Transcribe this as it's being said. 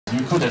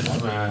You could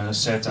have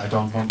said, I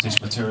don't want this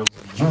material to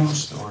be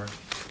used, or...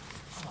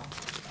 Oh,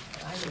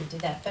 I wouldn't do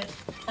that, but,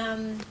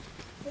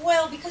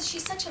 well, because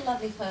she's such a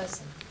lovely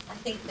person, I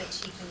think that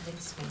she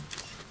convinced me.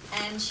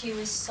 And she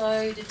was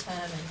so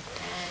determined,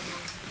 and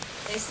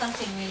there's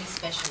something really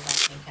special about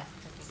Nienke.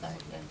 So,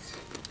 yes,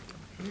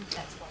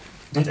 that's why.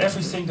 Did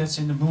everything that's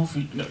in the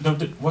movie...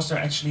 was there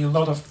actually a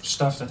lot of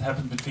stuff that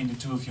happened between the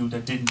two of you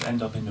that didn't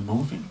end up in the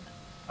movie?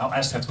 I'll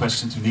ask that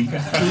question to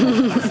Nienke.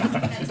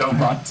 If you don't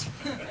mind.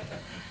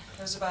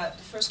 It was about,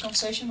 the first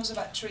conversation was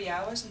about 3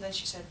 hours, and then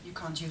she said, you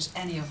can't use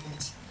any of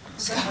it.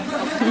 So,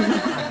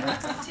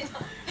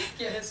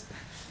 yes.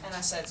 And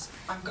I said,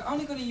 I'm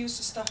only going to use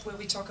the stuff where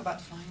we talk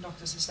about flying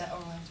doctors. Is that all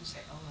right? You say,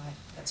 all right,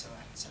 that's all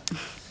right. So,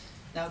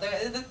 now,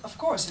 of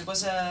course, it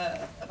was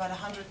about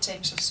 100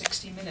 tapes of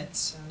 60 minutes,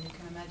 so you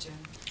can imagine.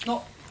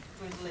 Not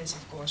with Liz,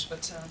 of course,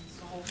 but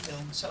the whole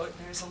film. So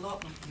there's a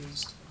lot not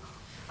used.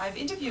 I've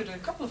interviewed a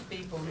couple of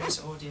people in this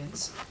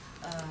audience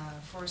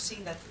for a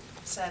scene that,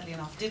 sadly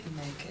enough, didn't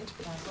make it.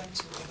 But I went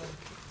to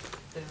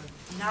the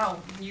now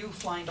new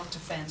Flying Doctor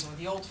fans, or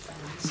the old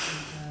fans.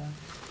 And,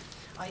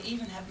 I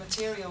even had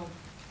material.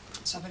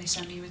 Somebody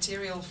sent me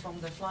material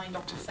from the Flying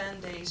Doctor fan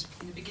days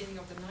in the beginning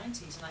of the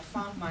 90s, and I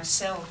found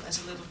myself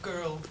as a little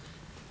girl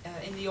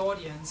in the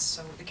audience,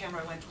 so the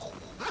camera went,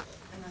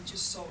 and I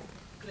just saw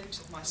a glimpse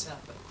of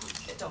myself, but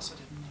it also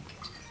didn't make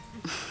it.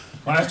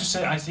 Well, I have to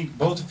say, I think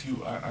both of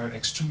you are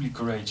extremely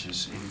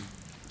courageous in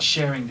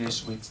sharing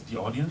this with the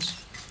audience,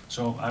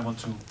 so I want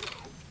to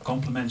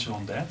compliment you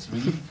on that,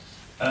 really.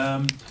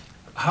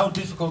 How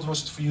difficult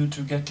was it for you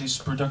to get this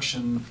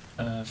production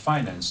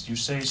financed? You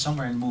say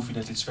somewhere in the movie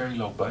that it's very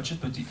low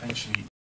budget, but eventually